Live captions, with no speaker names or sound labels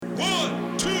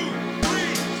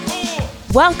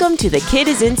Welcome to The Kid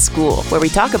is in School, where we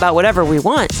talk about whatever we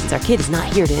want since our kid is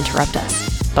not here to interrupt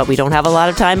us. But we don't have a lot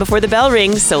of time before the bell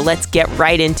rings, so let's get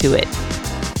right into it.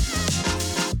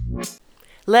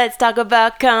 Let's talk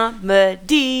about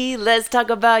comedy. Let's talk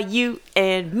about you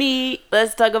and me.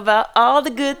 Let's talk about all the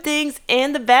good things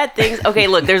and the bad things. Okay,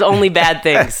 look, there's only bad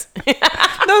things.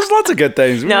 There's lots of good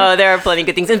things. No, there are plenty of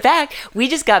good things. In fact, we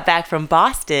just got back from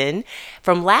Boston,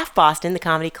 from Laugh Boston, the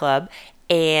comedy club,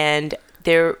 and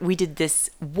we did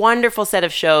this wonderful set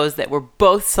of shows that were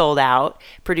both sold out,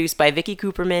 produced by Vicky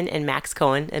Cooperman and Max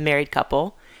Cohen, a married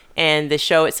couple. And the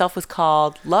show itself was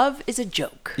called Love is a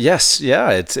Joke. Yes,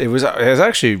 yeah, it was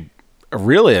actually a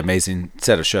really amazing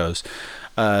set of shows.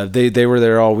 They were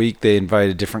there all week. They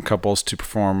invited different couples to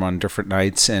perform on different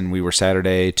nights, and we were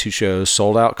Saturday, 2 shows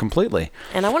sold out completely.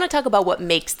 And I want to talk about what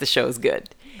makes the shows good.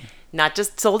 Not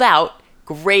just sold out,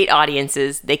 great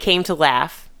audiences. They came to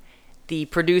laugh. The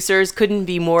producers couldn't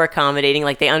be more accommodating,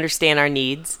 like they understand our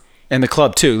needs. And the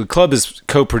club, too. The club is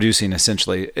co-producing,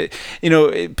 essentially.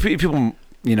 People,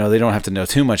 they don't have to know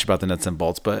too much about the nuts and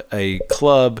bolts, but a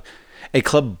club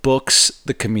books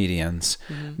the comedians.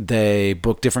 Mm-hmm. They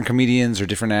book different comedians or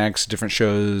different acts, different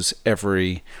shows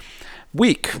every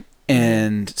week.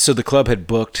 And so the club had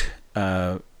booked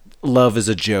Love is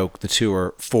a Joke, the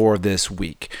tour, for this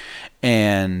week.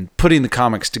 And putting the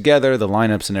comics together, the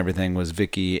lineups and everything, was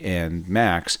Vicky and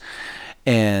Max.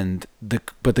 But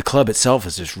the club itself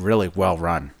is just really well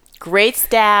run. Great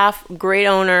staff, great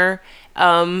owner.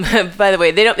 By the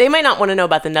way, they might not want to know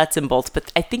about the nuts and bolts,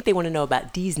 but I think they want to know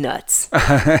about these nuts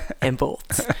and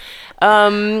bolts.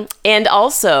 And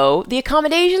also, the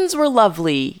accommodations were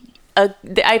lovely.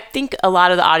 I think a lot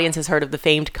of the audience has heard of the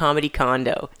famed comedy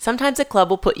condo. Sometimes a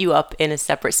club will put you up in a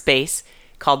separate space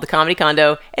called the comedy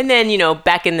condo, and then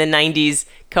back in the 90s,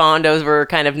 condos were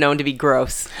kind of known to be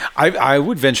gross. I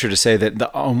would venture to say that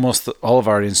almost all of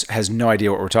our audience has no idea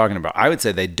what we're talking about. I would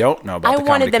say they don't know about the comedy condo.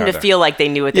 I wanted them to feel like they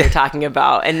knew what they were talking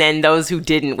about, and then those who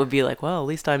didn't would be like, well, at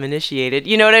least I'm initiated.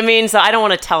 You know what I mean? So I don't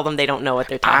want to tell them they don't know what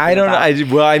they're talking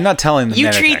about. I'm not telling them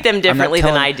You treat them differently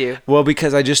than I do. Well,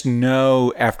 because I just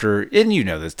know and you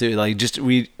know this too,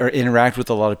 we interact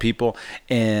with a lot of people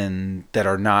that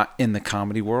are not in the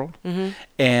comedy world. Mm-hmm.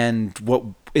 And what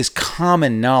is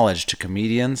common knowledge to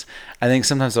comedians, I think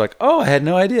sometimes they're like, oh, I had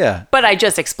no idea. But I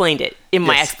just explained it in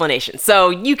my explanation.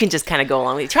 So you can just kind of go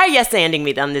along with it. Try yes-anding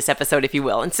me on this episode, if you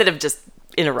will, instead of just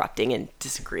interrupting and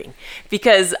disagreeing.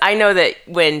 Because I know that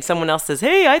when someone else says,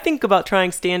 hey, I think about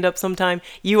trying stand-up sometime,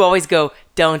 you always go,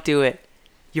 don't do it.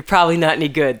 You're probably not any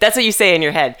good. That's what you say in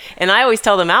your head. And I always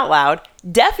tell them out loud,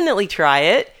 definitely try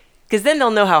it, because then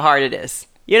they'll know how hard it is.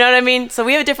 You know what I mean? So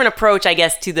we have a different approach, I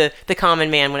guess, to the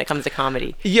common man when it comes to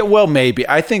comedy. Yeah, well, maybe.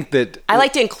 I think that... I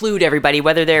like to include everybody,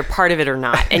 whether they're part of it or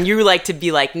not. And you like to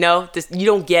be like, no, you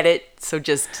don't get it, so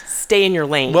just stay in your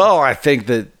lane. Well, I think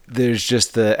that there's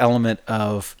just the element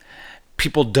of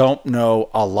people don't know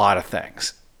a lot of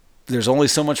things. There's only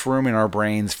so much room in our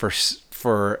brains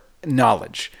for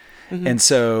knowledge. Mm-hmm. And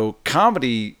so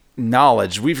comedy...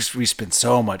 knowledge, we spend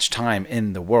so much time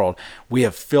in the world. We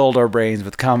have filled our brains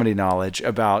with comedy knowledge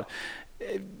about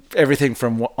everything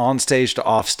from on stage to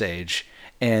off stage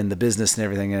and the business and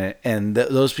everything in it. And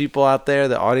those people out there,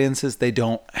 the audiences, they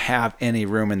don't have any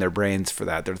room in their brains for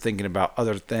that. They're thinking about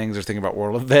other things. They're thinking about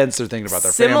world events. They're thinking about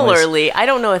their Similarly, families. I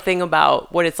don't know a thing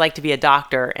about what it's like to be a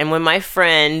doctor. And when my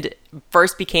friend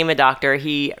first became a doctor,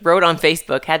 he wrote on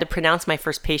Facebook, had to pronounce my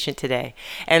first patient today.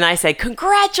 And I said,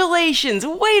 congratulations,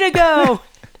 way to go.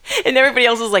 And everybody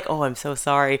else was like, oh, I'm so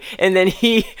sorry. And then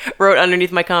he wrote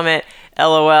underneath my comment,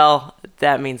 LOL,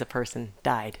 that means a person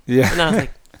died. Yeah. And I was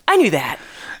like, I knew that.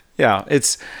 Yeah,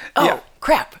 it's... Oh, yeah.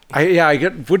 Crap. I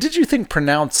get... What did you think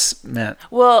pronounce meant?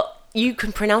 Well... You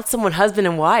can pronounce someone husband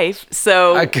and wife.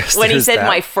 So when he said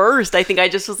my first, I think I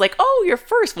just was like, oh, you're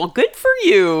first. Well, good for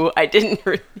you. I didn't.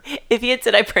 If he had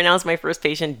said I pronounced my first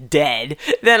patient dead,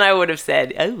 then I would have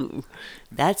said, oh,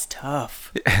 that's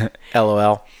tough.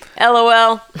 LOL.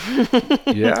 LOL.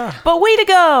 Yeah. But way to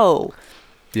go.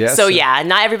 Yes. So yeah,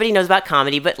 not everybody knows about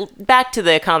comedy, but back to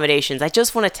the accommodations. I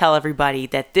just want to tell everybody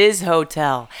that this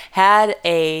hotel had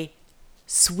a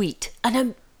suite, an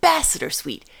ambassador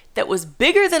suite, that was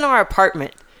bigger than our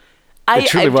apartment. It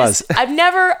truly was. I'm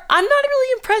not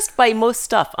really impressed by most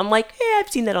stuff. I'm like, hey, I've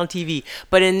seen that on TV.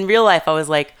 But in real life, I was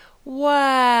like,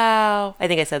 wow. I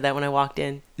think I said that when I walked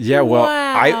in. Yeah, well,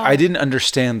 wow. I didn't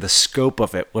understand the scope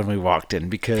of it when we walked in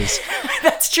because...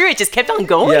 That's true. It just kept on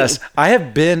going. Yes.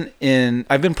 I've been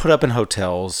put up in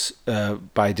hotels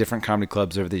by different comedy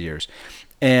clubs over the years.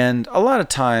 And a lot of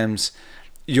times...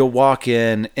 you'll walk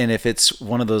in, and if it's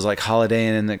one of those like Holiday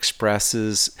Inn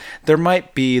Expresses, there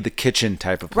might be the kitchen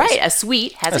type of place. Right, a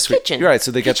suite has a kitchen. You're right,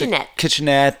 so they got kitchenette. the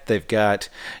kitchenette, they've got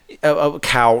a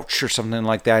couch or something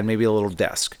like that, and maybe a little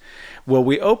desk. Well,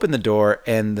 we opened the door,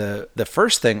 and the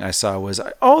first thing I saw was,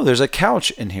 oh, there's a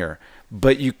couch in here.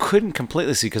 But you couldn't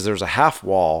completely see because there's a half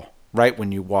wall right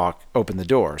when you open the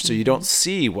door. So you don't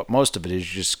see what most of it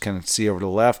is. You just kind of see over to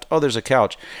the left. Oh, there's a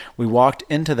couch. We walked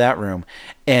into that room,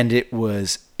 and it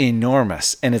was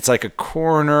enormous. And it's like a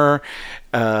corner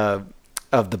of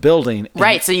the building.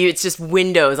 Right, so it's just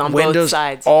windows on both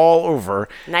sides. All over.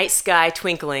 Night sky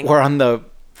twinkling. We're on the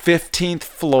 15th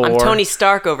floor. I'm Tony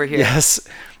Stark over here. Yes.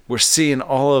 We're seeing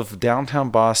all of downtown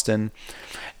Boston,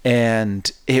 and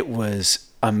it was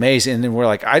amazing. And then we're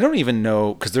like, I don't even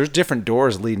know, because there's different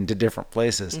doors leading to different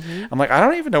places. I'm like, I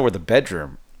don't even know where the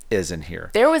bedroom is in here.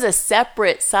 There was a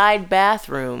separate side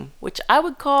bathroom, which I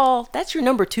would call, that's your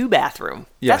number 2 bathroom.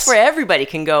 Yes. That's where everybody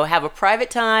can go have a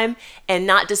private time and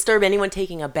not disturb anyone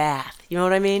taking a bath. You know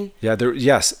what I mean? Yeah,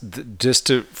 just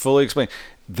to fully explain,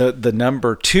 the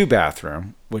number 2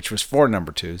 bathroom, which was 4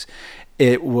 number 2s,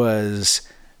 it was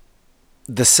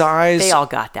the size. They all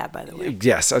got that, by the way.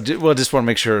 Yes. Just want to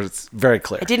make sure it's very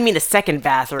clear. I didn't mean the second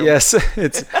bathroom. Yes.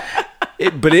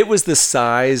 But it was the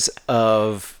size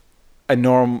of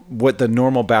what the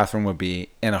normal bathroom would be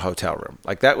in a hotel room.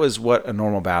 Like, that was what a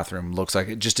normal bathroom looks like.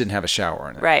 It just didn't have a shower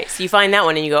in it. Right. So you find that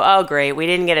one and you go, oh, great. We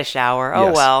didn't get a shower. Oh,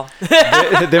 Yes. well.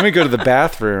 Then we go to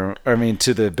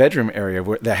the bedroom area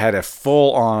that had a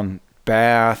full-on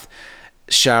bath,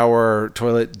 shower,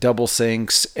 toilet, double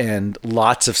sinks, and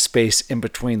lots of space in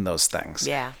between those things.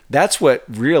 Yeah. That's what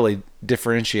really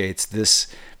differentiates this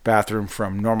bathroom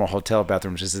from normal hotel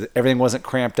bathrooms, is that everything wasn't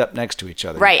cramped up next to each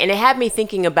other. Right. And it had me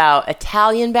thinking about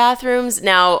Italian bathrooms.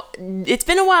 Now, it's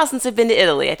been a while since I've been to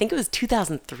Italy. I think it was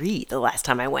 2003 the last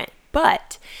time I went.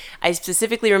 But I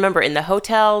specifically remember in the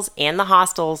hotels and the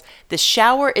hostels, the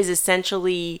shower is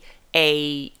essentially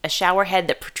a shower head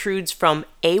that protrudes from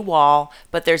a wall,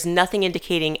 but there's nothing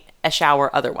indicating a shower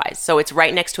otherwise. So it's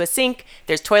right next to a sink.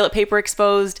 There's toilet paper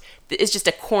exposed. It's just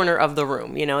a corner of the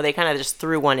room. You know, they kind of just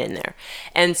threw one in there.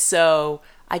 And so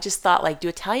I just thought, like, do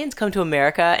Italians come to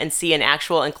America and see an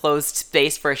actual enclosed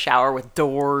space for a shower with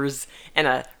doors and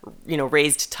a,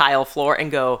 raised tile floor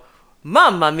and go,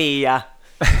 Mamma mia?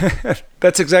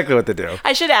 That's exactly what they do.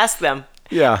 I should ask them.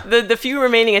 Yeah. The few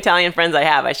remaining Italian friends I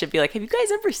have, I should be like, have you guys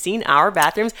ever seen our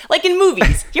bathrooms? Like in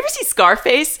movies. You ever see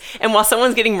Scarface? And while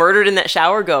someone's getting murdered in that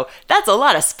shower, go, that's a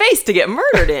lot of space to get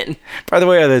murdered in. By the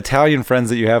way, are the Italian friends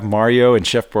that you have, Mario and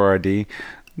Chef Boyardee?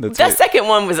 That second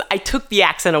one was, I took the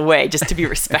accent away just to be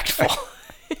respectful.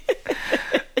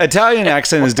 Italian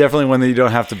accent is definitely one that you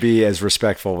don't have to be as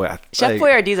respectful with. Chef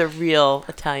Boyardee's a real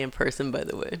Italian person, by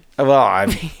the way. Well,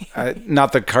 I'm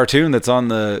not the cartoon that's on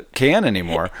the can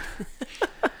anymore.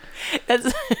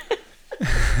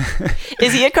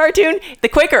 Is he a cartoon? The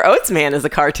Quaker Oats man is a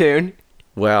cartoon.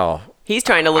 Well, he's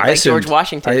trying to look like George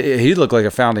Washington. He looked like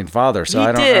a founding father, so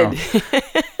I don't know.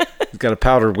 He's got a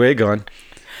powdered wig on.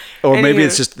 Or maybe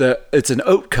it's just it's an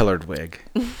oat colored wig.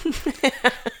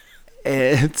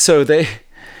 And so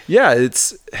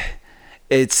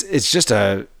it's just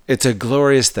a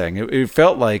glorious thing. It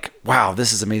felt like, wow,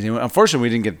 this is amazing. Unfortunately, we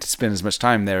didn't get to spend as much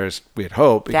time there as we had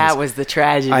hoped. That was the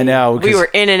tragedy. I know. We were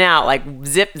in and out, like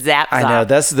zip, zap, zap. I know.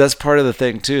 That's part of the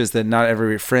thing, too, is that not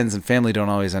every friends and family don't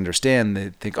always understand. They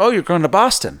think, oh, you're going to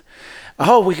Boston.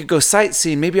 Oh, we could go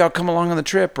sightseeing. Maybe I'll come along on the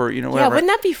trip, or, whatever. Yeah, wouldn't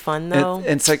that be fun, though? And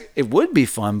it's like, it would be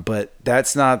fun, but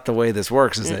that's not the way this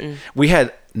works, is that we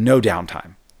had no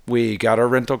downtime. We got our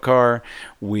rental car.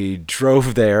 We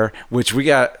drove there, which we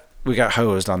got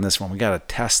hosed on this one. We got a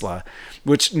Tesla,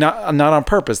 which not on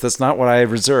purpose. That's not what I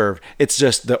reserved. It's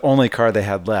just the only car they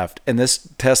had left. And this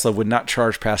Tesla would not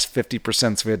charge past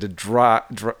 50%. So we had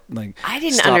to I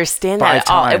didn't understand that at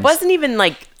all. It wasn't even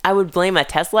like I would blame a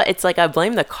Tesla. It's like I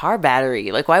blame the car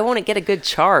battery. Like, why won't it get a good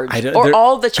charge?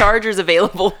 All the chargers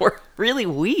available were really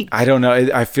weak. I don't know.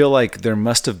 I feel like there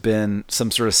must have been some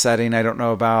sort of setting I don't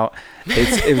know about.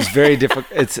 It was very difficult.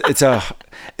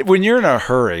 When you're in a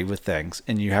hurry with things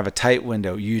and you have a tight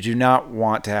window, you do not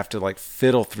want to have to like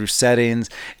fiddle through settings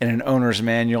and an owner's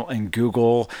manual and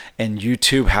Google and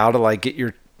YouTube how to like get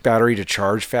your battery to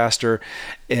charge faster.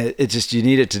 You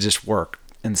need it to just work.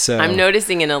 And so I'm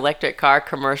noticing in electric car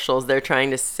commercials, they're trying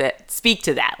to speak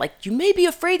to that. Like, you may be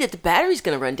afraid that the battery's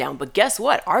going to run down, but guess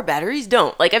what? Our batteries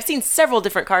don't. Like, I've seen several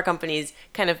different car companies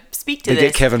kind of speak to this. They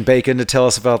get Kevin Bacon to tell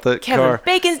us about the car. Kevin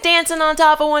Bacon's dancing on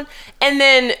top of one. And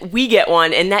then we get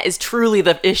one, and that is truly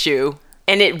the issue.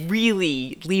 And it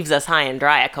really leaves us high and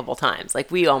dry a couple times.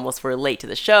 Like, we almost were late to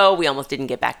the show. We almost didn't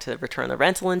get back to return the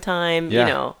rental in time.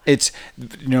 Yeah. It's,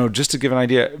 just to give an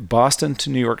idea, Boston to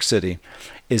New York City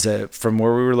from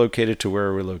where we were located to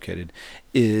where we were located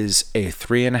is a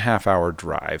 3.5 hour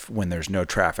drive when there's no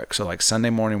traffic. So like Sunday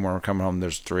morning when we're coming home,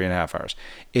 there's 3.5 hours.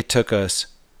 It took us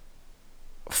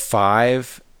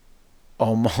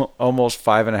almost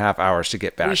 5.5 hours to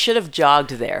get back. We should have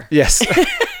jogged there. Yes.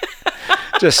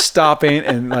 Just stopping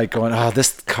and like going, oh,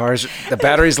 the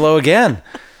battery's low again.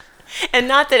 And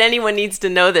not that anyone needs to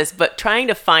know this, but trying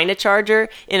to find a charger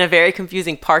in a very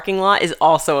confusing parking lot is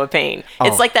also a pain. Oh.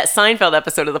 It's like that Seinfeld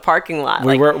episode of the parking lot.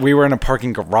 We were in a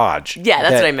parking garage. Yeah,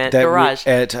 that's what I meant. Garage.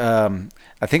 At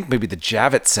I think maybe the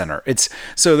Javits Center.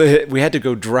 We had to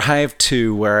go drive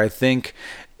to where I think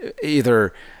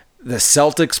either the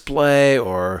Celtics play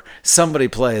or somebody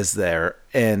plays there,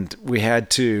 and we had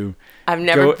to. I've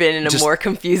never been in a more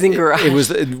confusing garage.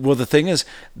 The thing is,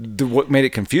 what made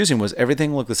it confusing was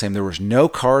everything looked the same. There was no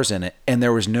cars in it, and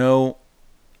there was no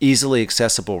easily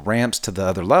accessible ramps to the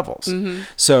other levels. Mm-hmm.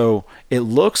 So it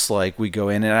looks like we go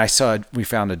in, and we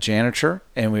found a janitor,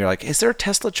 and we were like, is there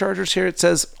Tesla chargers here? It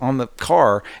says on the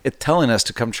car, it's telling us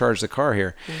to come charge the car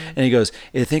here. Mm-hmm. And he goes,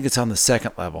 I think it's on the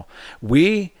second level.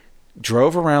 We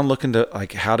drove around looking to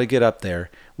like how to get up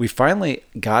there. We finally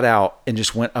got out and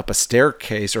just went up a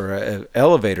staircase or an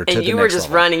elevator to the next level. And you were just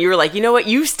running. You were like, you know what?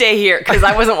 You stay here, because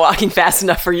I wasn't walking fast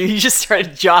enough for you. You just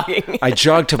started jogging. I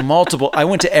jogged to I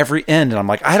went to every end, and I'm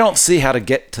like, I don't see how to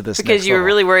get to this next level. Because you were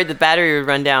really worried the battery would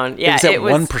run down. Yeah, it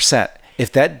was at 1%.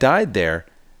 If that died there,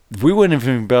 we wouldn't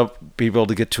even be able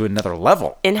to get to another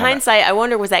level. In hindsight, I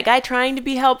wonder, was that guy trying to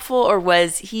be helpful, or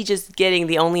was he just getting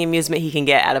the only amusement he can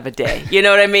get out of a day? You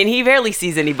know what I mean? He barely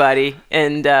sees anybody,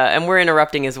 and we're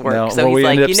interrupting his work. He's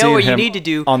like, you know what you need to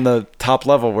do on the top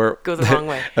level where go the wrong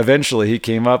way. Eventually, he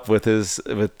came up with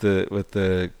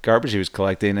the garbage he was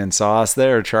collecting and saw us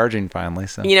there charging finally.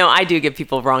 So I do give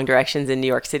people wrong directions in New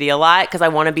York City a lot because I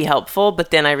want to be helpful,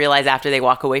 but then I realize after they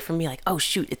walk away from me, like, oh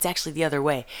shoot, it's actually the other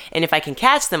way. And if I can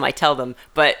catch them, I tell them,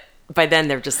 but by then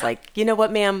they're just like, you know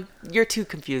what, ma'am, you're too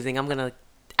confusing. I'm gonna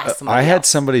ask somebody I had else.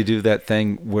 somebody do that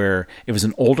thing where it was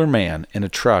an older man in a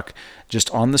truck just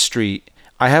on the street.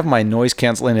 I have my noise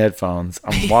canceling headphones.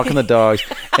 I'm walking the dogs,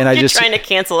 and You're trying to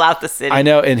cancel out the city. I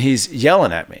know, and he's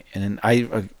yelling at me, and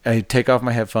I take off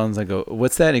my headphones. I go,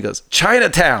 "What's that?" And he goes,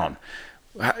 "Chinatown."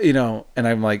 And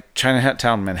I'm like,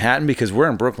 Chinatown, Manhattan, because we're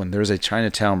in Brooklyn. There's a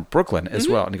Chinatown, Brooklyn as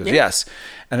well. And he goes, yes.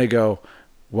 And I go,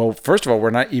 well, first of all, we're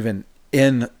not even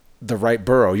in the right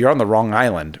borough. You're on the wrong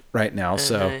island right now.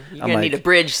 So you're going to need a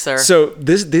bridge, sir. So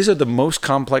these are the most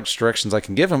complex directions I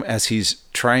can give him as he's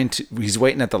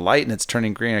waiting at the light and it's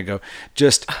turning green. I go,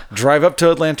 just drive up to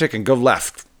Atlantic and go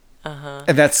left. Uh-huh.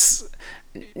 And that's...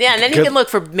 Yeah, and then you can look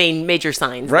for major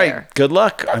signs. Right. There. Good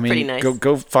luck. That's pretty nice.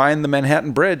 Go find the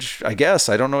Manhattan Bridge, I guess.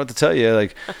 I don't know what to tell you.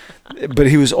 But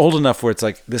he was old enough where it's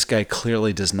like, this guy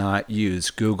clearly does not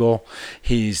use Google.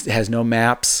 He has no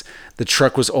maps. The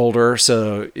truck was older,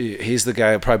 so he's the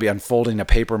guy who'll probably be unfolding a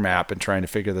paper map and trying to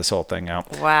figure this whole thing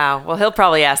out. Wow. Well, he'll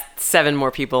probably ask 7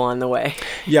 more people on the way.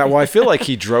 Yeah, well, I feel like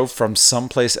he drove from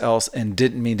someplace else and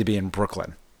didn't mean to be in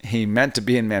Brooklyn. He meant to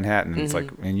be in Manhattan. Mm-hmm. It's like,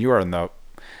 and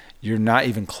you're not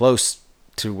even close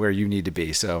to where you need to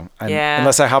be. So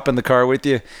unless I hop in the car with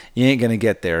you, you ain't going to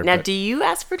get there. Now, do you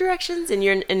ask for directions and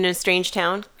you're in a strange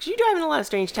town? Because you drive in a lot of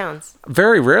strange towns.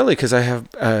 Very rarely, because I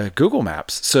have Google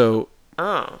Maps. So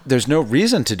there's no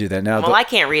reason to do that. Now, I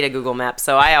can't read a Google map,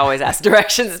 so I always ask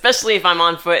directions, especially if I'm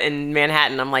on foot in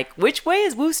Manhattan. I'm like, which way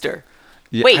is Worcester?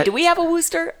 Yeah, wait, do we have a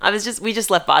Worcester? We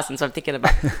just left Boston, so I'm thinking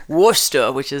about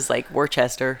Worcester, which is like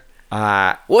Worcester.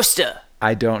 Worcester.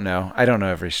 I don't know. I don't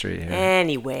know every street here.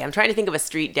 Anyway, I'm trying to think of a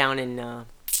street down in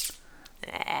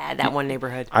that one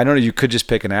neighborhood. I don't know. You could just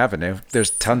pick an avenue. There's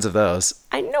tons of those.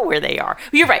 I know where they are.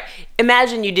 You're right.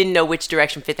 Imagine you didn't know which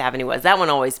direction Fifth Avenue was. That one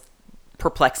always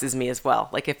perplexes me as well.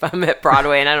 Like if I'm at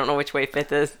Broadway and I don't know which way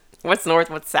Fifth is. What's north,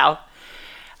 what's south.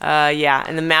 Yeah,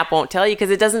 and the map won't tell you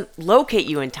because it doesn't locate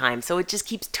you in time. So it just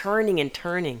keeps turning and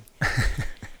turning.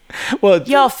 Well,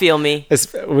 y'all feel me.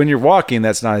 When you're walking,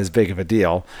 that's not as big of a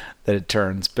deal that it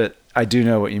turns, but I do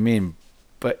know what you mean.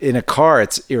 But in a car,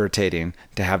 it's irritating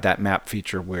to have that map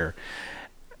feature where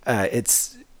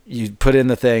you put in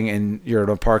the thing and you're in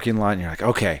a parking lot and you're like,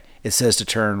 okay, it says to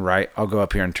turn right. I'll go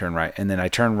up here and turn right. And then I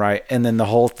turn right. And then the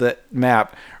whole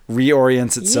map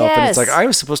reorients itself. Yes. And it's like, I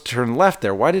was supposed to turn left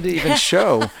there. Why did it even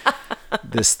show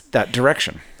that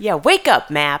direction? Yeah, wake up,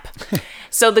 map.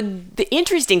 So the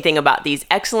interesting thing about these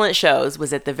excellent shows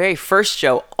was that the very first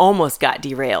show almost got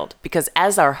derailed because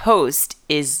as our host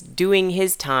is doing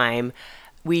his time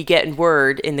we get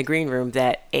word in the green room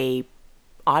that a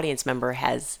audience member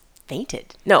has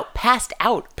passed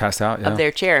out Yeah. of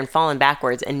their chair and fallen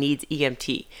backwards and needs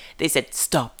EMT. They said,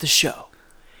 stop the show.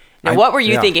 Now, what were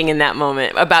you thinking in that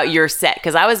moment about your set?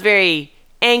 Because I was very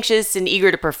anxious and eager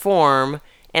to perform,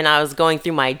 and I was going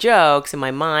through my jokes in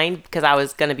my mind because I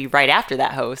was going to be right after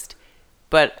that host.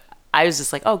 But I was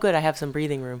just like, oh, good, I have some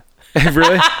breathing room.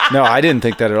 Really? No, I didn't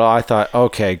think that at all. I thought,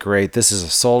 okay, great. This is a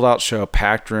sold out show,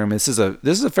 packed room. This is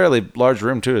a fairly large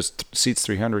room too. It seats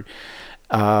 300.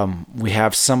 We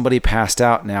have somebody passed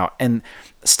out now, and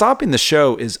stopping the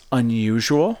show is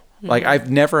unusual. Like, I've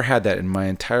never had that in my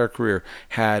entire career,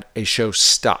 had a show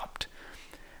stopped.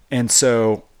 And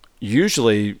so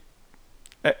usually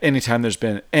anytime there's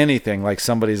been anything like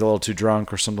somebody's a little too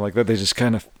drunk or something like that, they just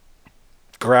kind of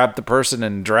grab the person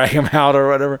and drag them out or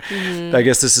whatever. I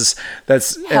guess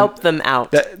that's help them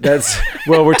out. That's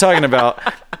well, we're talking about,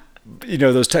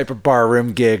 those type of bar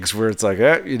room gigs where it's like,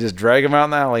 you just drag them out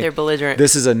in the alley. They're belligerent.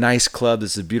 This is a nice club.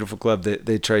 This is a beautiful club.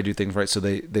 They try to do things right. So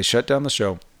they shut down the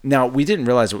show. Now, we didn't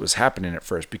realize what was happening at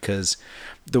first because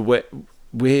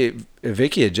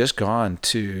Vicky had just gone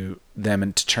to them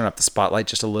and to turn up the spotlight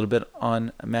just a little bit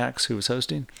on Max, who was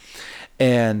hosting.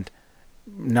 And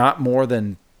not more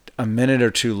than a minute or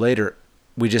two later,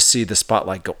 we just see the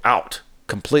spotlight go out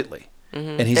completely.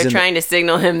 And they're trying to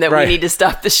signal him that we need to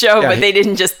stop the show, but they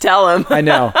didn't just tell him. I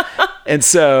know. And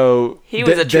so he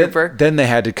was a trooper. Then they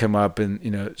had to come up and,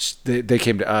 they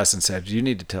came to us and said, you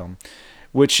need to tell him.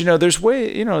 Which,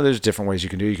 there's different ways you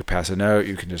can do. You can pass a note.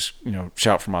 You can just,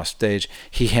 shout from off stage.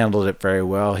 He handled it very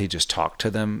well. He just talked to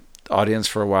them, the audience,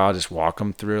 for a while, just walk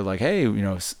them through like, hey,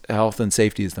 health and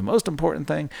safety is the most important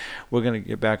thing. We're going to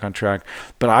get back on track.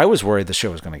 But I was worried the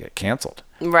show was going to get canceled.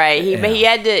 Right.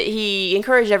 He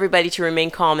encouraged everybody to remain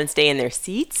calm and stay in their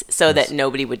seats so that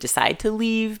nobody would decide to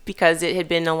leave because it had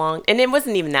been and it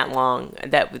wasn't even that long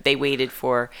that they waited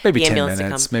for the ambulance to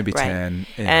come. Maybe 10.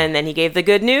 Yeah. And then he gave the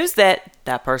good news that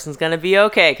person's going to be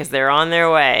okay because they're on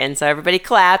their way. And so everybody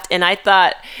clapped. And I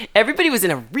thought everybody was in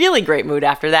a really great mood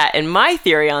after that. And my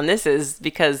theory on this is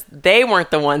because they weren't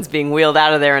the ones being wheeled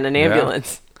out of there in an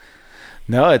ambulance.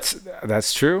 No,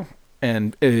 that's true.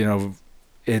 And,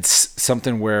 it's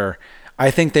something where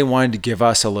I think they wanted to give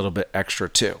us a little bit extra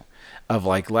too, of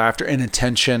like laughter and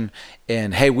attention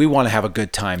and, hey, we want to have a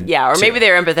good time. Yeah, or maybe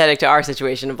they're empathetic to our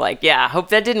situation of like, yeah, hope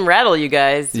that didn't rattle you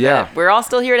guys. Yeah. We're all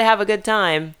still here to have a good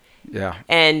time. Yeah.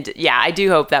 And yeah, I do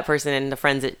hope that person and the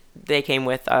friends that they came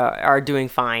with are doing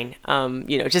fine.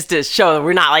 Just to show that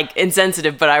we're not like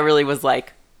insensitive, but I really was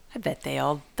like, I bet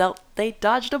they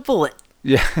dodged a bullet.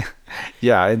 Yeah.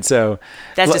 Yeah. And so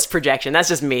that's just projection. That's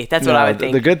just me. That's what I would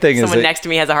think. The good thing is someone next to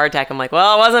me has a heart attack. I'm like,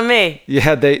 well, it wasn't me.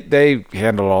 Yeah. They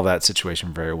handled all that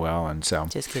situation very well. And so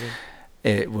just kidding.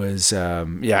 It was,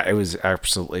 it was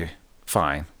absolutely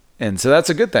fine. And so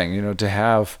that's a good thing, to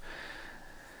have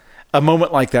a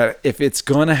moment like that. If it's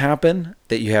going to happen,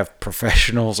 that you have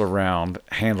professionals around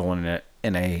handling it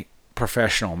in a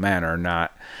professional manner,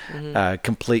 not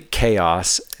complete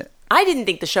chaos. I didn't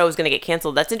think the show was going to get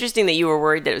canceled. That's interesting that you were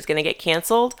worried that it was going to get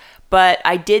canceled, but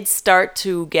I did start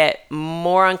to get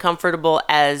more uncomfortable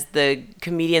as the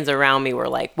comedians around me were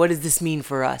like, what does this mean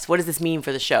for us? What does this mean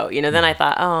for the show? Then I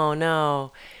thought, oh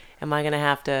no, am I going to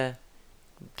have to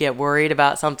get worried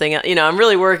about something? I'm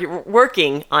really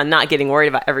working on not getting worried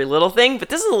about every little thing, but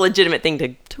this is a legitimate thing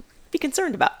to be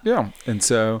concerned about. Yeah. And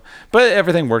so, but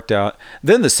everything worked out.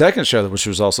 Then the second show, which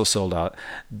was also sold out,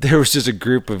 there was just a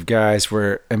group of guys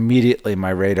where immediately my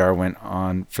radar went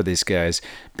on for these guys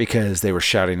because they were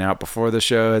shouting out before the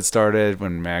show had started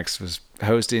when Max was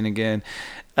hosting again.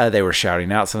 They were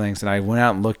shouting out some things and I went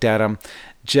out and looked at them.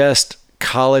 Just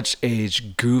college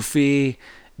age, goofy.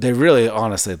 They really,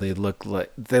 honestly, they look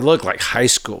like high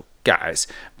school guys.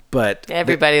 But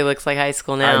everybody looks like high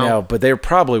school now. I know, but they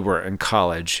probably were in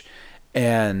college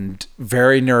and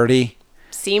very nerdy.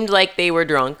 Seemed like they were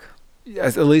drunk.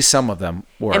 At least some of them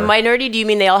were. And by nerdy, do you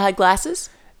mean they all had glasses?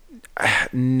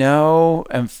 No.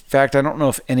 In fact, I don't know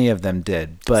if any of them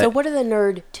did. But so what are the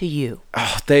nerd to you?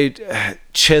 Oh, they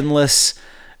chinless,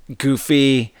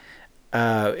 goofy.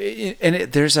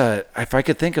 There's if I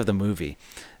could think of the movie.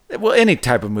 Well, any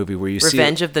type of movie where you see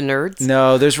Revenge of the Nerds?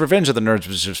 No, there's Revenge of the Nerds, which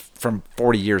is just from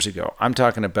 40 years ago. I'm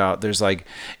talking about there's like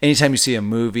anytime you see a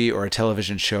movie or a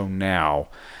television show now,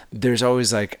 there's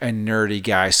always like a nerdy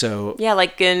guy. So yeah,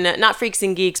 like in not Freaks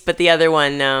and Geeks, but the other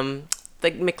one,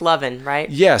 like McLovin, right?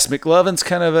 Yes, McLovin's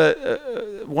kind of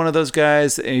a one of those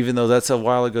guys. Even though that's a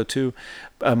while ago too.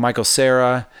 Michael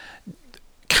Cera,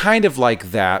 kind of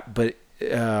like that, but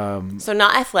so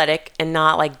not athletic and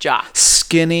not like jock.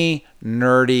 Skinny,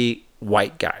 nerdy,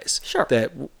 white guys. Sure.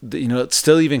 That, it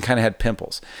still even kind of had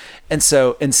pimples. And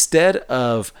so instead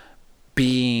of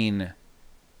being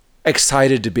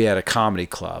excited to be at a comedy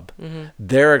club,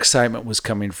 their excitement was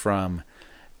coming from,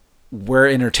 we're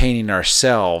entertaining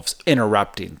ourselves,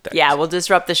 interrupting things. Yeah, we'll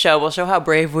disrupt the show. We'll show how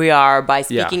brave we are by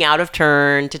speaking out of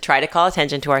turn to try to call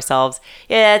attention to ourselves.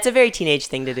 Yeah, it's a very teenage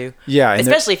thing to do. Yeah.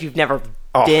 Especially if you've never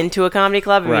been to a comedy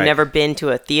club, or you've never been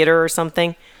to a theater or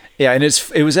something. Yeah, and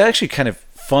it was actually kind of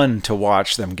fun to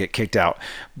watch them get kicked out.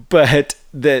 But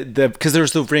because there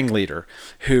was the ringleader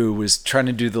who was trying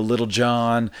to do the Little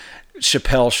John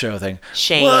Chappelle show thing.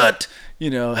 Shame. What?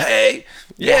 Hey,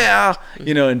 yeah,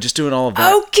 and just doing all of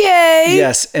that. Okay.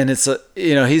 Yes, and it's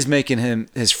he's making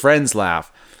his friends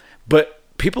laugh, but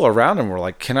people around him were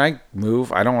like, "Can I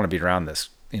move? I don't want to be around this.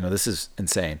 This is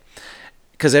insane."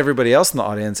 Because everybody else in the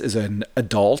audience is an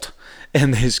adult,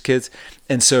 and these kids,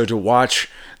 and so to watch,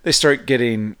 they start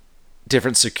getting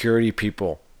different security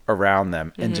people around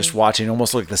them, and just watching,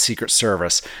 almost like the Secret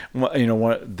Service.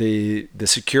 The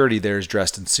security there is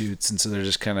dressed in suits, and so they're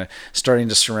just kind of starting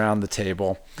to surround the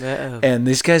table. Uh-oh. And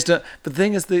these guys don't. But the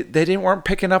thing is, they weren't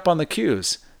picking up on the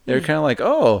cues. They're kind of like,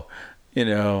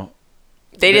 they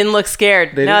didn't look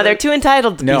scared. They're too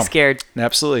entitled to be scared.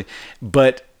 Absolutely,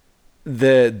 but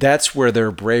that's where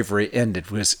their bravery ended.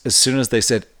 Was as soon as they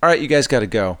said, "All right, you guys got to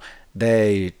go,"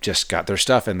 they just got their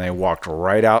stuff and they walked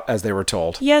right out as they were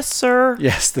told. Yes, sir.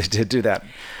 Yes, they did do that.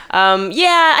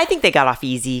 Yeah, I think they got off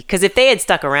easy, because if they had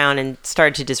stuck around and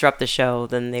started to disrupt the show,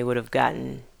 then they would have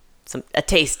gotten a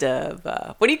taste of,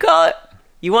 what do you call it?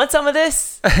 You want some of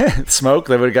this? Smoke?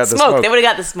 They would have got the smoke. They would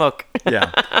have got the smoke.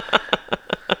 Yeah.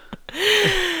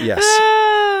 Yes.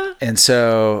 And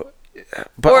so...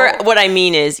 what I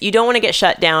mean is, you don't want to get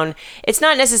shut down. It's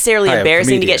not necessarily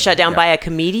embarrassing to get shut down by a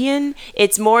comedian.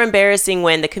 It's more embarrassing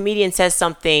when the comedian says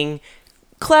something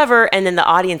clever and then the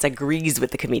audience agrees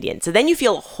with the comedian. So then you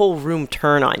feel a whole room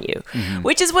turn on you,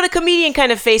 which is what a comedian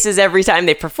kind of faces every time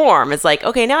they perform. It's like,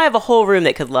 okay, now I have a whole room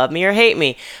that could love me or hate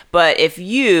me. But if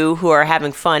you, who are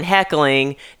having fun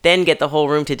heckling, then get the whole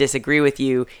room to disagree with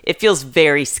you, it feels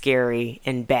very scary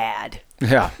and bad.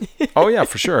 Yeah. Oh, yeah,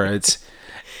 for sure.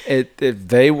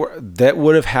 That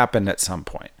would have happened at some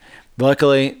point.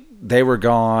 Luckily, they were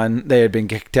gone. They had been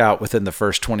kicked out within the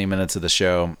first 20 minutes of the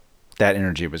show. That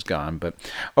energy was gone. But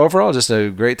overall, just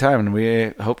a great time, and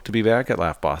we hope to be back at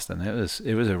Laugh Boston.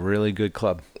 It was a really good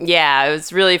club. Yeah, it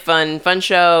was really fun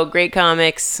show, great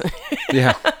comics.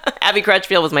 Yeah. Abby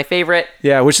Crutchfield was my favorite.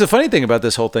 Yeah, which the funny thing about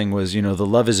this whole thing was, the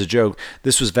love is a joke.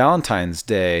 This was Valentine's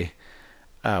Day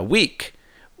week,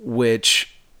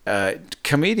 which...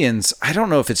 comedians, I don't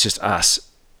know if it's just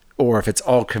us or if it's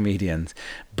all comedians,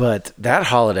 but that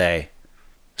holiday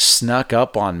snuck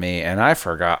up on me and I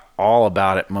forgot all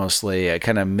about it mostly. I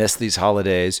kind of missed these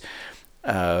holidays.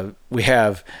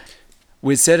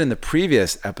 We said in the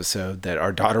previous episode that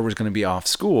our daughter was going to be off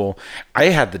school. I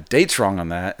had the dates wrong on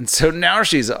that, and so now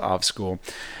she's off school.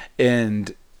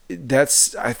 And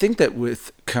I think that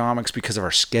with comics, because of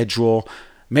our schedule,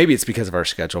 maybe it's because of our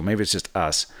schedule, maybe it's just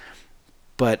us,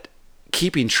 but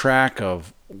keeping track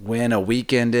of when a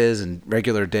weekend is and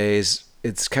regular days,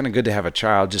 it's kind of good to have a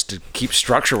child just to keep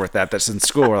structure with that's in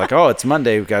school. We're like, it's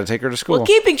Monday, we've got to take her to school. Well,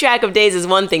 keeping track of days is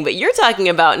one thing, but you're talking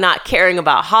about not caring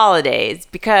about holidays,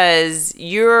 because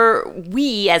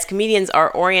we as comedians are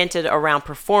oriented around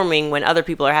performing when other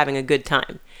people are having a good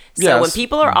time. So when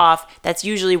people are off, that's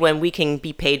usually when we can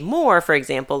be paid more, for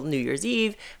example, New Year's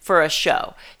Eve, for a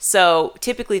show. So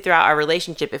typically throughout our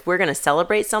relationship, if we're going to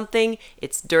celebrate something,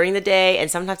 it's during the day, and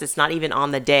sometimes it's not even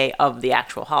on the day of the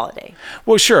actual holiday.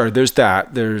 Well, sure, there's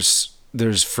that. There's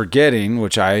forgetting,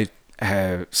 which I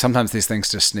have. Sometimes these things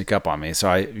just sneak up on me.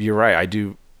 So you're right, I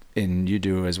do, and you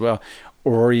do as well,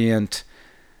 orient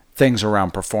things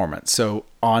around performance. So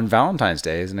on Valentine's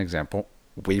Day, as an example,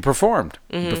 we performed.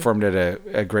 Mm-hmm. We performed at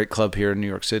a great club here in New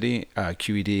York City,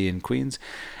 QED in Queens,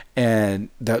 and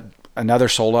another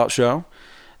sold out show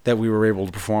that we were able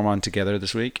to perform on together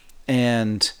this week.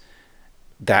 And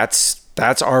that's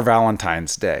our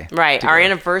Valentine's Day. Right. together. Our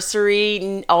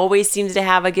anniversary always seems to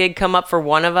have a gig come up for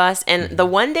one of us. And the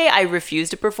one day I refuse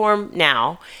to perform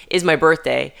now is my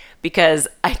birthday, because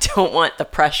I don't want the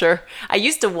pressure. I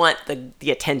used to want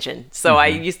the attention. So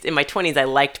in my 20s, I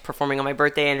liked performing on my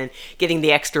birthday and then getting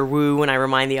the extra woo when I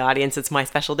remind the audience it's my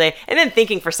special day. And then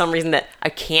thinking for some reason that I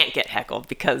can't get heckled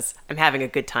because I'm having a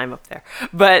good time up there.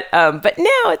 But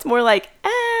now it's more like,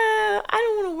 I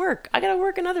don't want to work. I got to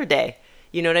work another day.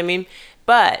 You know what I mean?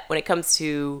 But when it comes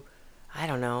to, I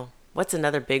don't know, what's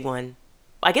another big one?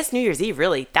 I guess New Year's Eve,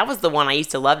 really. That was the one I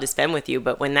used to love to spend with you.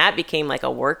 But when that became like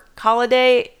a work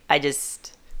holiday, I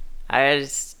just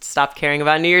just stopped caring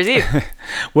about New Year's Eve.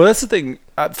 Well, that's the thing.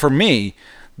 For me,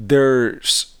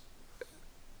 there's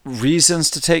reasons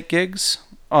to take gigs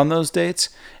on those dates,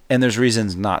 and there's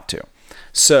reasons not to.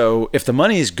 So if the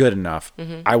money is good enough,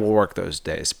 I will work those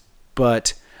days.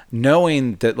 But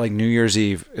knowing that, like, New Year's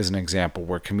Eve is an example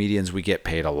where comedians, we get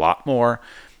paid a lot more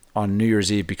on New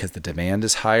Year's Eve because the demand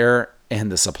is higher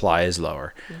and the supply is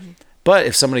lower. But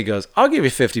if somebody goes, I'll give you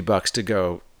 $50 to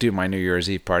go do my New Year's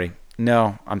Eve party.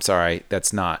 No, I'm sorry.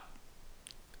 That's not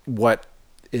what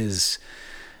is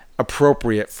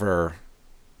appropriate for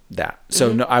that.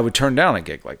 So no, I would turn down a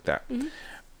gig like that.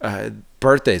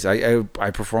 Birthdays.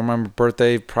 I performed my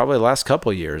birthday probably the last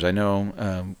couple of years. I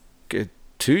know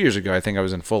 2 years ago, I think I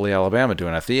was in Foley, Alabama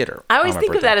doing a theater. I always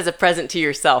think of that as a present to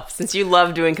yourself, since you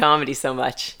love doing comedy so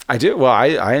much. I do. Well,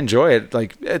 I enjoy it.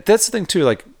 Like, that's the thing too.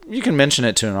 Like, you can mention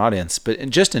it to an audience, but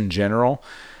just in general,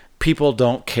 people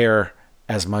don't care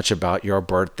as much about your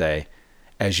birthday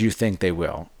as you think they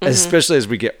will, especially as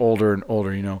we get older and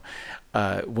older. You know,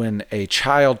 when a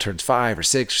child turns 5 or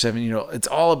 6 or 7, you know, it's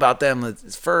all about them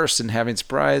first and having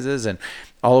surprises, and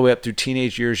all the way up through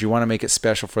teenage years, you want to make it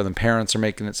special for them. Parents are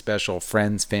making it special,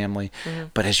 friends, family.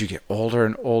 But as you get older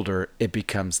and older, it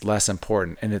becomes less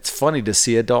important. And it's funny to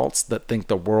see adults that think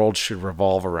the world should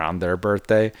revolve around their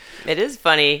birthday. It is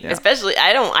funny, especially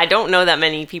I don't know that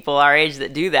many people our age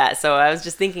that do that. So I was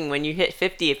just thinking, when you hit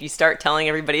 50, if you start telling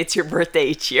everybody it's your birthday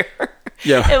each year,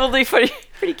 it will be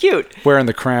pretty cute. Wearing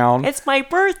the crown. It's my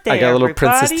birthday. I got a little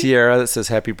everybody. princess tiara that says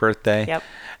happy birthday. Yep.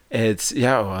 It's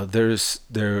well, there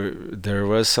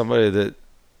was somebody that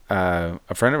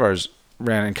a friend of ours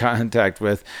ran in contact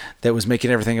with that was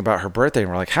making everything about her birthday, and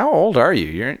we're like, how old are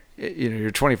you? You're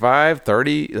 25,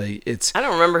 30. Like, it's. I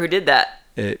don't remember who did that.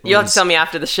 You'll have to tell me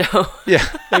after the show. Yeah,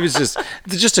 it was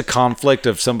just a conflict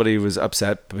of somebody who was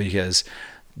upset because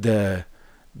they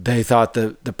thought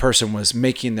the person was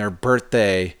making their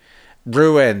birthday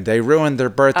ruined. They ruined their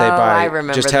birthday by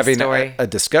just having a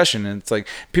discussion. And it's like,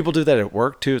 people do that at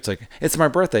work too. It's like, it's my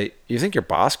birthday. You think your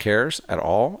boss cares at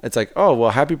all? It's like, oh, well,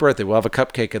 happy birthday. We'll have a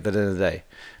cupcake at the end of the day.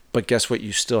 But guess what?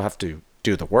 You still have to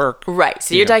do the work. Right.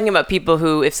 So you're talking about people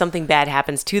who, if something bad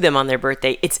happens to them on their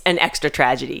birthday, it's an extra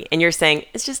tragedy. And you're saying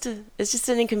it's just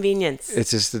an inconvenience. It's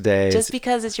just a day. Just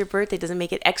because it's your birthday doesn't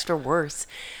make it extra worse.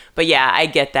 But yeah, I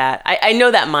get that. I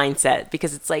know that mindset,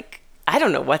 because it's like, I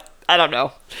don't know.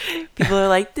 People are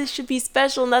like, this should be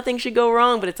special. Nothing should go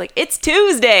wrong. But it's like, it's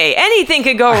Tuesday. Anything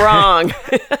could go wrong.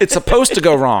 It's supposed to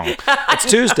go wrong. It's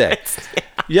Tuesday.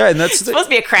 Yeah, and that's supposed to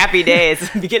be a crappy day. It's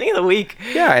the beginning of the week.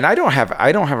 Yeah, and I don't have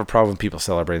a problem with people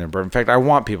celebrating their birthday. In fact, I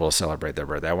want people to celebrate their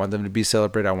birthday. I want them to be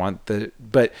celebrated.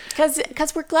 But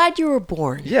because we're glad you were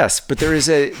born. Yes, but there's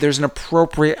an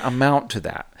appropriate amount to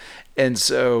that, and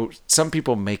so some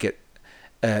people make it.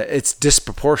 It's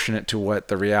disproportionate to what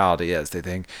the reality is. They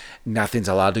think nothing's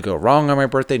allowed to go wrong on my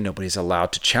birthday. Nobody's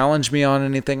allowed to challenge me on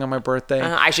anything on my birthday.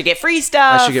 I should get free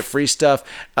stuff.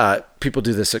 People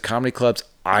do this at comedy clubs.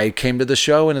 I came to the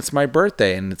show and it's my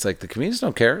birthday. And it's like, the comedians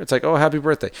don't care. It's like, oh, happy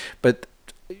birthday. But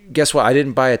guess what? I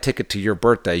didn't buy a ticket to your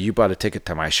birthday. You bought a ticket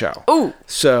to my show. Ooh.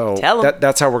 So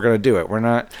that's how we're going to do it. We're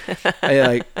not,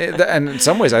 and in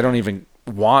some ways, I don't even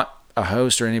want a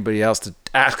host or anybody else to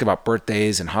ask about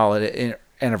birthdays and holiday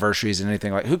anniversaries and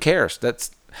anything like. Who cares?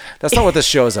 That's not what this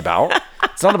show is about.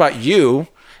 It's not about you.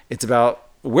 It's about,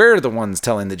 we're the ones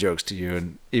telling the jokes to you.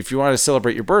 And if you want to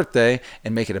celebrate your birthday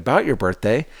and make it about your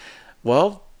birthday,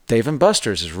 well, Dave and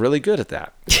Buster's is really good at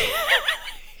that.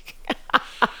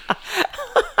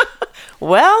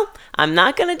 Well, I'm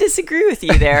not going to disagree with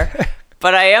you there.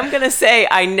 But I am going to say,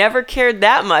 I never cared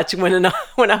that much when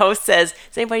a host says,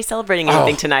 is anybody celebrating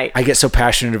anything tonight? I get so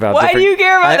passionate about Why do you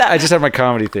care about that? I just have my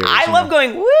comedy theory. I love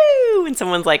going, woo! And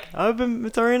someone's like,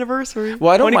 it's our anniversary.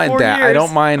 Well, I don't mind that. Years. I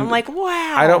don't mind. I'm like,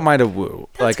 wow. I don't mind a woo.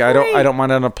 That's great. I don't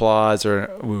mind an applause or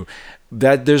a woo.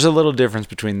 There's a little difference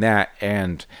between that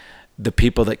and the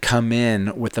people that come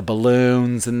in with the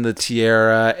balloons and the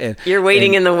tiara, and you're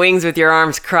waiting in the wings with your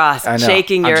arms crossed,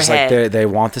 shaking your head. Like, they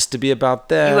want this to be about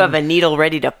them. You have a needle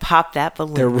ready to pop that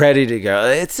balloon. They're ready to go.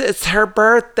 It's her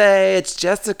birthday. It's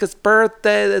Jessica's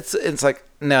birthday. It's like,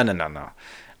 no.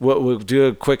 We'll do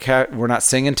a quick we're not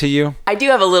singing to you. I do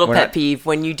have a little pet peeve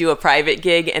when you do a private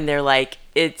gig and they're like,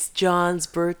 it's John's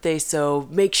birthday, so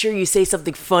make sure you say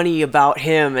something funny about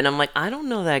him. And I'm like, I don't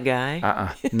know that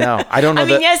guy. No, I don't know. I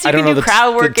mean, yes, you can do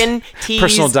crowd work and tease.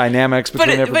 Personal dynamics between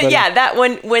everybody. But yeah, that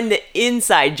when the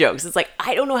inside jokes, it's like,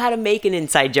 I don't know how to make an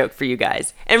inside joke for you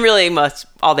guys. And really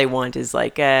all they want is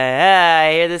like,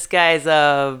 I hear this guy's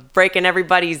breaking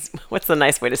everybody's, what's the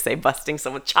nice way to say busting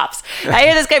someone's chops? I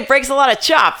hear this guy breaks a lot of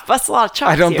chops, busts a lot of chops.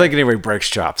 I don't think anybody breaks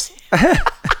chops.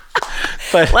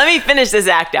 But let me finish this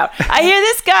act out. I hear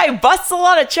this guy busts a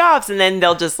lot of chops, and then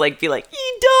they'll just like be like,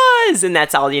 he does, and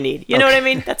that's all you need. You know what I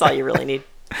mean? That's all you really need.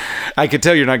 I can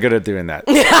tell you're not good at doing that.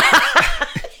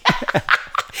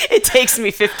 It takes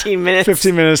me 15 minutes.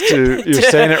 15 minutes you're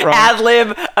saying it wrong.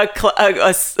 Ad-lib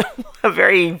a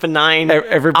very benign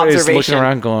Everybody's observation. looking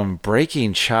around going,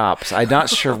 breaking chops. I'm not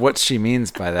sure what she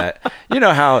means by that. You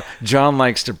know how John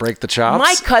likes to break the chops?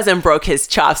 My cousin broke his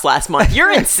chops last month.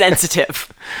 You're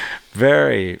insensitive.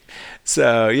 Very.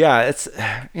 So, yeah, it's,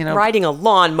 Riding a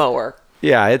lawnmower.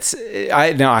 Yeah,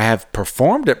 I have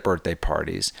performed at birthday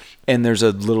parties, and there's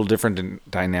a little different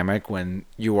dynamic when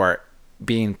you are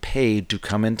being paid to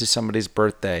come into somebody's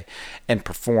birthday and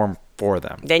perform for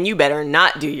them. Then you better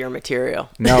not do your material.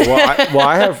 No,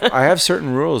 I have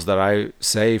certain rules that I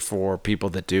say for people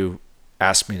that do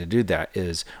ask me to do that.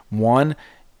 Is one,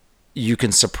 you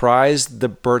can surprise the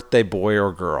birthday boy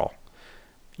or girl.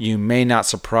 You may not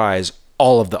surprise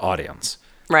all of the audience.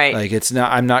 Right. Like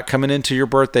I'm not coming into your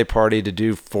birthday party to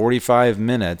do 45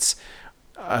 minutes,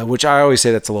 which I always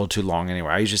say that's a little too long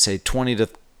anyway. I usually say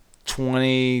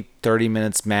 30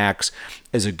 minutes max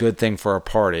is a good thing for a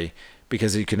party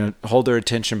because you can hold their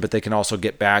attention, but they can also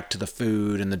get back to the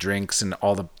food and the drinks and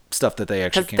all the stuff that they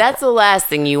actually came That's for. the last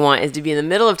thing you want is to be in the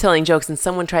middle of telling jokes and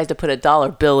someone tries to put a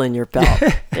 $1 bill in your belt.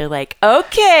 They're like,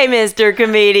 okay, Mr.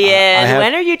 Comedian,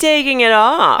 when are you taking it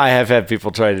off? I have had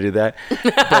people try to do that,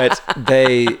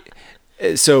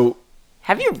 but so...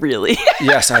 Have you really?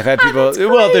 Yes, I've had people.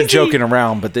 Well, they're joking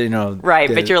around, but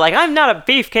right. But you're like, I'm not a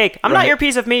beefcake. I'm not your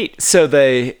piece of meat. So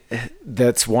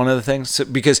that's one of the things. So,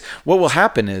 because what will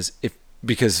happen is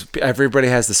because everybody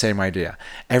has the same idea.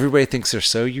 Everybody thinks they're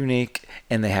so unique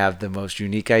and they have the most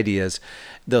unique ideas.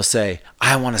 They'll say,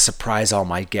 I want to surprise all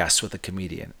my guests with a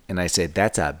comedian. And I say,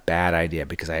 that's a bad idea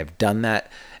because I have done that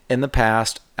in the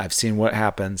past. I've seen what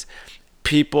happens.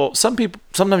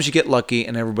 Sometimes you get lucky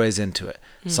and everybody's into it.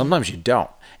 Mm-hmm. Sometimes you don't.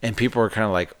 And people are kind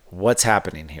of like, what's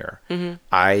happening here? Mm-hmm.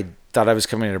 I thought I was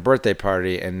coming to a birthday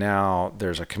party and now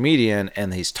there's a comedian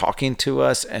and he's talking to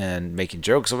us and making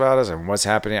jokes about us and what's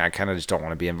happening. I kind of just don't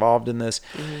want to be involved in this.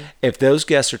 Mm-hmm. If those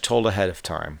guests are told ahead of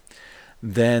time,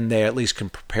 then they at least can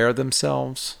prepare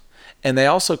themselves. And they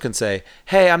also can say,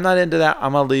 hey, I'm not into that.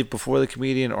 I'm going to leave before the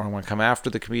comedian or I'm going to come after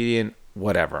the comedian.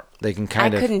 Whatever. They can I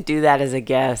couldn't do that as a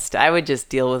guest. I would just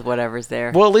deal with whatever's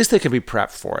there. Well, at least they can be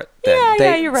prepped for it.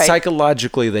 Yeah, you're right.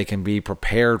 Psychologically, they can be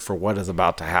prepared for what is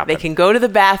about to happen. They can go to the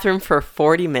bathroom for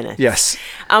 40 minutes. Yes.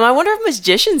 I wonder if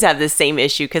magicians have this same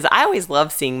issue because I always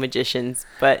love seeing magicians.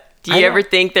 But do you ever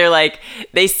think they're like,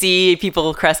 they see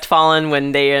people crestfallen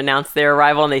when they announce their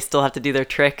arrival and they still have to do their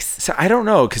tricks? So I don't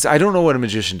know because I don't know what a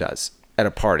magician does at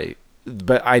a party.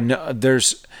 But I know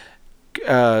there's...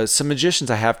 some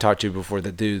magicians I have talked to before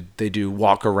that they do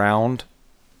walk around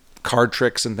card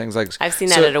tricks and things like that. I've seen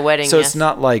that at a wedding. So It's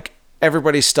not like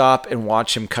everybody stop and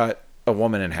watch him cut a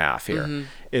woman in half here. Mm-hmm.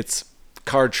 It's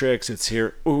card tricks. It's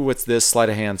here. Ooh, what's this? Sleight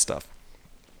of hand stuff.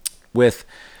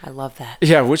 I love that.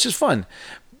 Yeah, which is fun.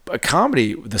 A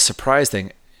comedy, the surprise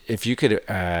thing, if you could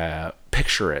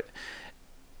picture it,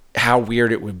 how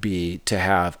weird it would be to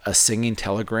have a singing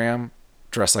telegram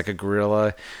dressed like a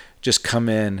gorilla just come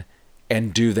in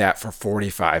and do that for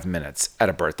 45 minutes at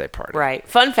a birthday party. Right.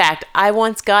 Fun fact, I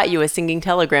once got you a singing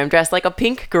telegram dressed like a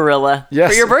pink gorilla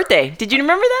for your birthday. Did you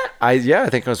remember that? I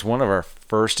think it was one of our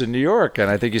first in New York,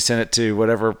 and I think you sent it to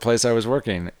whatever place I was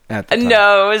working at the time.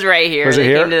 No, it was right here. Was it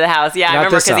here? Came to the house. Yeah, Not I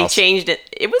remember because he house. changed it.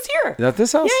 It was here. Not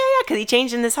this house? Yeah, because he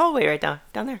changed in this hallway right down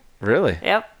there. Really?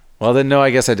 Yep. Well, then, no,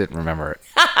 I guess I didn't remember it.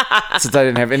 Since I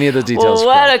didn't have any of the details. Well,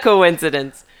 what a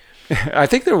coincidence. I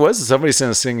think there was somebody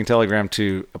sent a singing telegram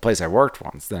to a place I worked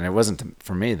once. Then it wasn't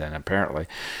for me then, apparently.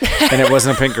 And it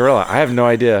wasn't a pink gorilla. I have no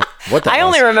idea what that was. I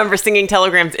only remember singing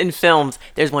telegrams in films.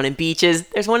 There's one in Beaches.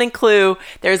 There's one in Clue.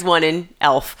 There's one in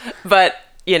Elf. But,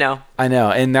 I know.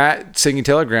 And that singing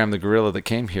telegram, the gorilla that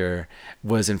came here,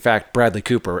 was in fact Bradley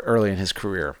Cooper early in his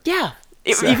career. Yeah.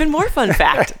 Even more fun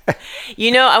fact.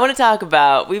 I want to talk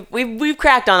about, we've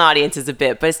cracked on audiences a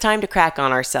bit, but it's time to crack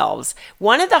on ourselves.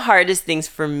 One of the hardest things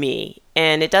for me,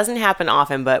 and it doesn't happen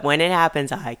often, but when it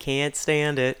happens, I can't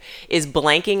stand it, is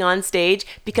blanking on stage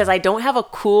because I don't have a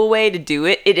cool way to do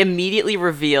it. It immediately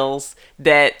reveals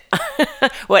that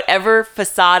whatever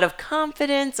facade of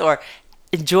confidence or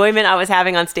enjoyment I was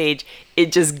having on stage,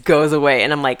 it just goes away.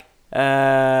 And I'm like,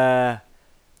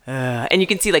 and you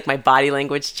can see like my body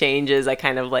language changes. I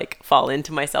kind of like fall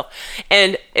into myself.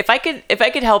 And if I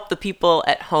could help the people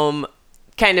at home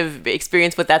kind of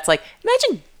experience what that's like,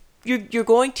 imagine you're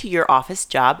going to your office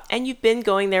job and you've been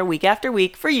going there week after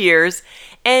week for years.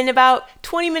 And about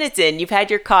 20 minutes in, you've had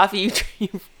your coffee,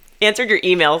 you've answered your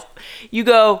emails. You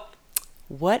go,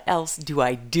 what else do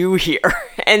I do here?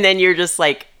 And then you're just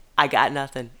like, I got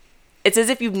nothing. It's as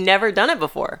if you've never done it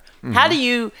before. Mm-hmm. How do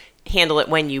you handle it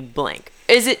when you blank?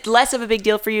 Is it less of a big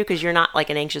deal for you because you're not like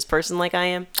an anxious person like I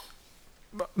am?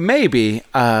 Maybe.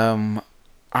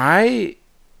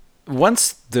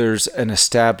 Once there's an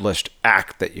established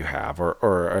act that you have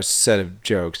or a set of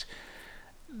jokes,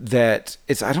 I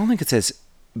don't think it's as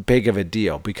big of a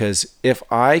deal, because if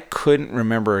I couldn't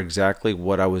remember exactly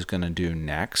what I was going to do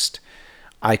next,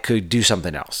 I could do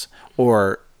something else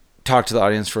or talk to the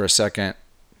audience for a second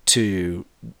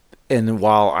and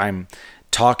while I'm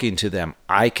talking to them,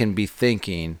 I can be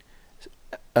thinking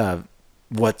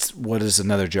what is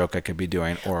another joke I could be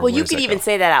doing, or well, you could even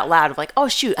say that out loud of like, oh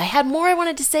shoot, I had more I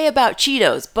wanted to say about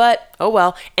Cheetos, but oh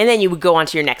well, and then you would go on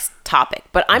to your next topic.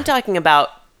 But I'm talking about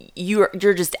you're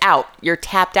just out, you're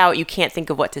tapped out, you can't think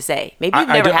of what to say. Maybe you've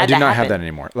never had that happen. I do not have that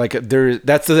anymore. Like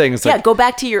that's the thing. It's like, go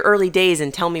back to your early days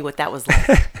and tell me what that was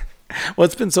like. Well,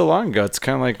 it's been so long ago. It's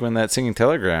kind of like when that singing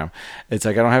telegram. It's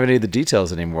like I don't have any of the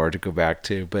details anymore to go back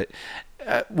to. But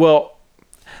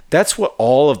that's what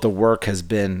all of the work has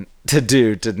been to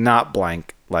do, to not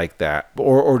blank like that,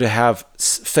 or to have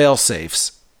fail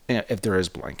safes if there is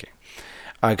blanking.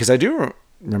 Because I do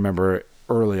remember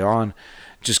early on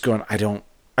just going, I don't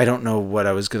know what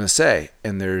I was going to say,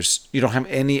 and you don't have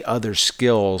any other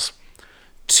skills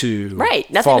to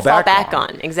nothing fall to fall back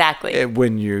on. Exactly.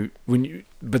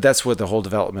 But that's what the whole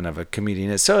development of a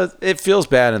comedian is. So it feels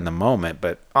bad in the moment,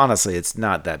 but honestly, it's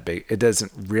not that big. It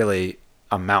doesn't really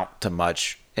amount to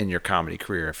much in your comedy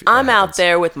career. I'm out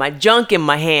there with my junk in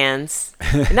my hands,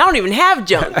 and I don't even have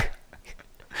junk.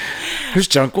 Whose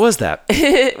junk was that?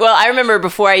 Well, I remember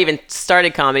before I even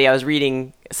started comedy, I was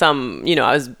reading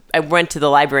I went to the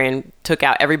library and took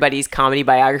out everybody's comedy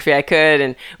biography I could,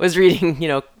 and was reading,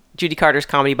 Judy Carter's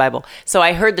Comedy Bible. So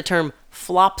I heard the term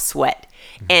flop sweat.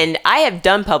 And I have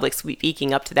done public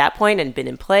speaking up to that point and been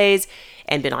in plays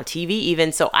and been on TV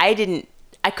even. So I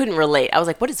couldn't relate. I was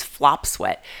like, what is flop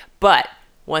sweat? But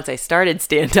once I started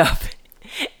stand up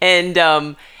and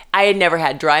I had never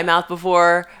had dry mouth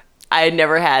before. I had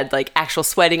never had like actual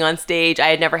sweating on stage. I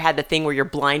had never had the thing where you're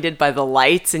blinded by the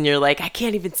lights and you're like, I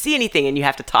can't even see anything. And you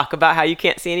have to talk about how you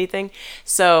can't see anything.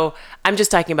 So I'm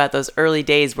just talking about those early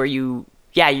days where you're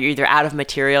either out of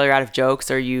material, you're out of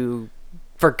jokes, or you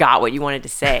forgot what you wanted to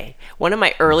say. One of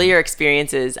my earlier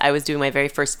experiences, I was doing my very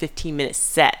first 15-minute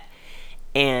set,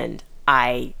 and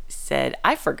I said,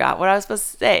 I forgot what I was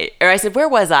supposed to say. Or I said, where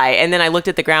was I? And then I looked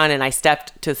at the ground and I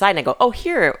stepped to the side and I go, oh,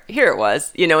 here it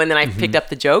was. And then I picked up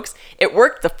the jokes. It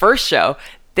worked the first show.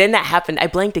 Then that happened. I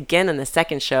blanked again on the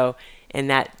second show, and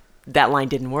that line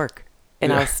didn't work.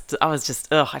 And I was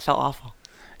just, I felt awful.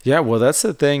 Yeah, well, that's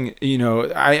the thing.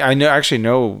 I actually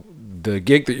know the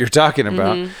gig that you're talking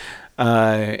about. Mm-hmm.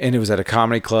 And it was at a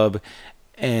comedy club,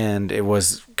 and it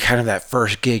was kind of that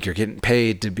first gig. You're getting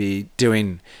paid to be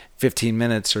doing 15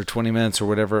 minutes or 20 minutes or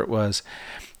whatever it was.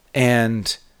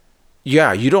 And you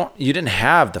didn't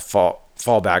have the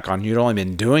fallback on. You'd only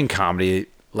been doing comedy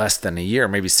less than a year,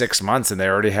 maybe 6 months, and they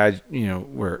already had,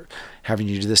 were having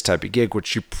you do this type of gig,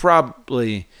 which you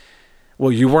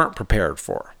weren't prepared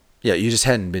for. Yeah, you just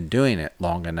hadn't been doing it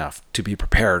long enough to be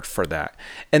prepared for that.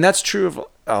 And that's true of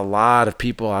a lot of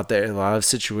people out there, a lot of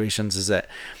situations, is that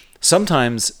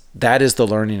sometimes that is the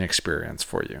learning experience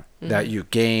for you, that you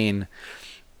gain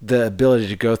the ability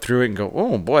to go through it and go,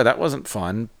 oh boy, that wasn't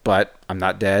fun, but I'm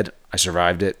not dead. I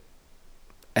survived it.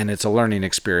 And it's a learning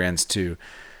experience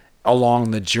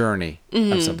along the journey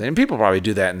of something. And people probably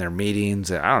do that in their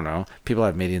meetings. I don't know. People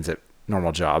have meetings at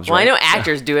normal jobs. Well, right? I know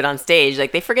actors do it on stage.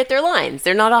 Like, they forget their lines.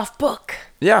 They're not off book.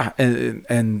 Yeah.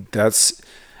 And that's,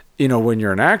 when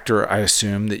you're an actor, I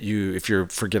assume that if you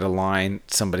forget a line,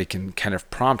 somebody can kind of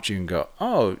prompt you and go,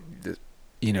 oh,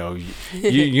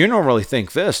 you normally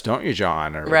think this, don't you,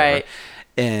 John? Or right.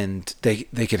 And they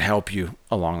can help you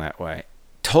along that way.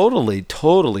 Totally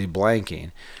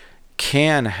blanking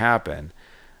can happen.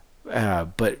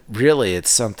 But really, it's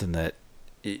something that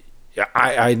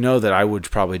I know that I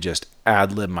would probably just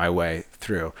ad-lib my way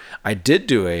through. I did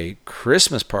do a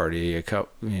Christmas party,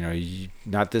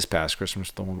 not this past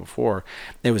Christmas, the one before.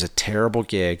 It was a terrible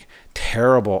gig,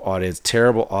 terrible audience,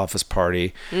 terrible office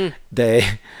party.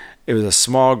 It was a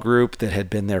small group that had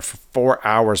been there for 4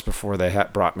 hours before they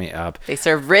had brought me up. They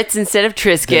served Ritz instead of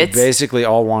Triscuits. They basically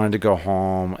all wanted to go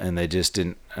home, and they just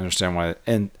didn't understand why.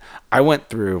 And I went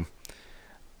through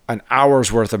an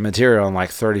hour's worth of material in like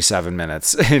 37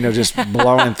 minutes, just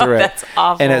blowing through it. That's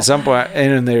awful. And at some point,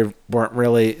 and they weren't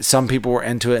really, some people were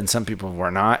into it and some people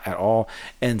were not at all.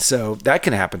 And so that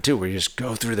can happen too, where you just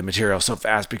go through the material so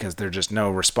fast because there's just no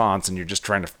response and you're just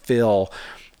trying to fill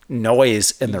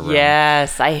noise in the room.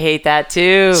 Yes, I hate that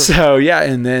too. So yeah,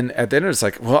 and then at the end it's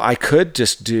like, well, I could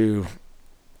just do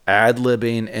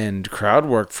ad-libbing and crowd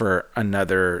work for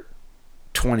another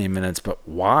 20 minutes, but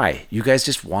why? You guys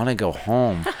just want to go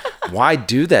home. Why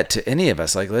do that to any of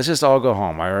us? Like, let's just all go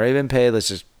home. I've already been paid. Let's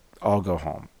just all go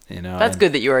home. That's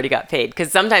good that you already got paid,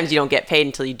 because sometimes you don't get paid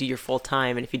until you do your full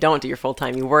time, and if you don't do your full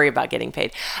time, you worry about getting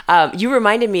paid. You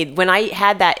reminded me, when I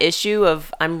had that issue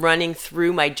of I'm running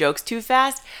through my jokes too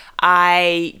fast,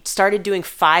 I started doing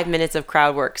 5 minutes of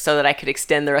crowd work so that I could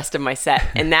extend the rest of my set.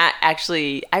 And that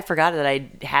actually, I forgot that I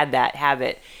had that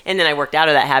habit, and then I worked out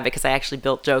of that habit because I actually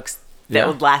built jokes that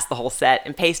would last the whole set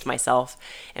and paced myself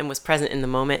and was present in the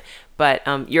moment. But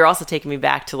you're also taking me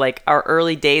back to like our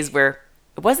early days where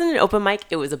it wasn't an open mic,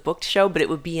 it was a booked show, but it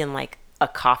would be in like a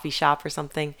coffee shop or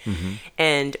something. Mm-hmm.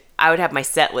 And I would have my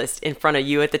set list in front of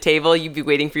you at the table. You'd be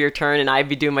waiting for your turn and I'd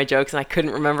be doing my jokes and I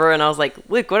couldn't remember. And I was like,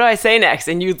 Luke, what do I say next?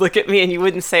 And you'd look at me and you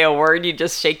wouldn't say a word. You'd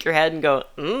just shake your head and go,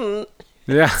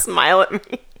 smile at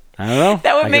me. I don't know.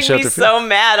 That would make me so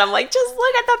mad. I'm like, just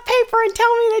look at the paper and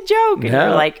tell me the joke. And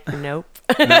you're like, nope.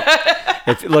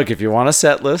 If you want a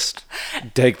set list,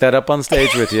 take that up on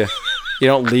stage with you. You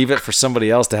don't leave it for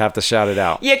somebody else to have to shout it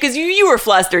out. Yeah, because you were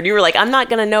flustered. You were like, I'm not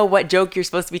going to know what joke you're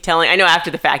supposed to be telling. I know after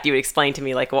the fact you would explain to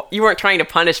me, like, well, you weren't trying to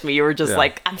punish me. You were just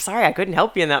like, I'm sorry, I couldn't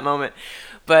help you in that moment.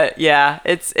 But yeah,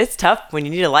 it's tough when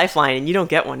you need a lifeline and you don't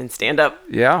get one in stand-up.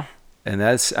 Yeah, and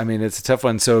it's a tough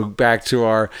one. So back to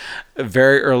our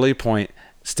very early point,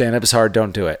 stand-up is hard,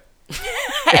 don't do it.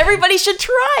 Everybody should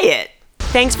try it.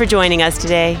 Thanks for joining us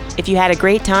today. If you had a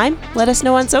great time, let us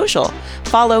know on social.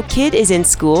 Follow Kid is in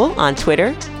School on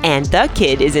Twitter and The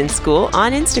Kid is in School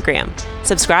on Instagram.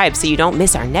 Subscribe so you don't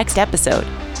miss our next episode.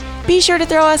 Be sure to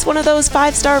throw us one of those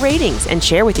 5-star ratings and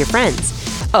share with your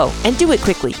friends. Oh, and do it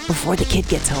quickly before the kid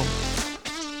gets home.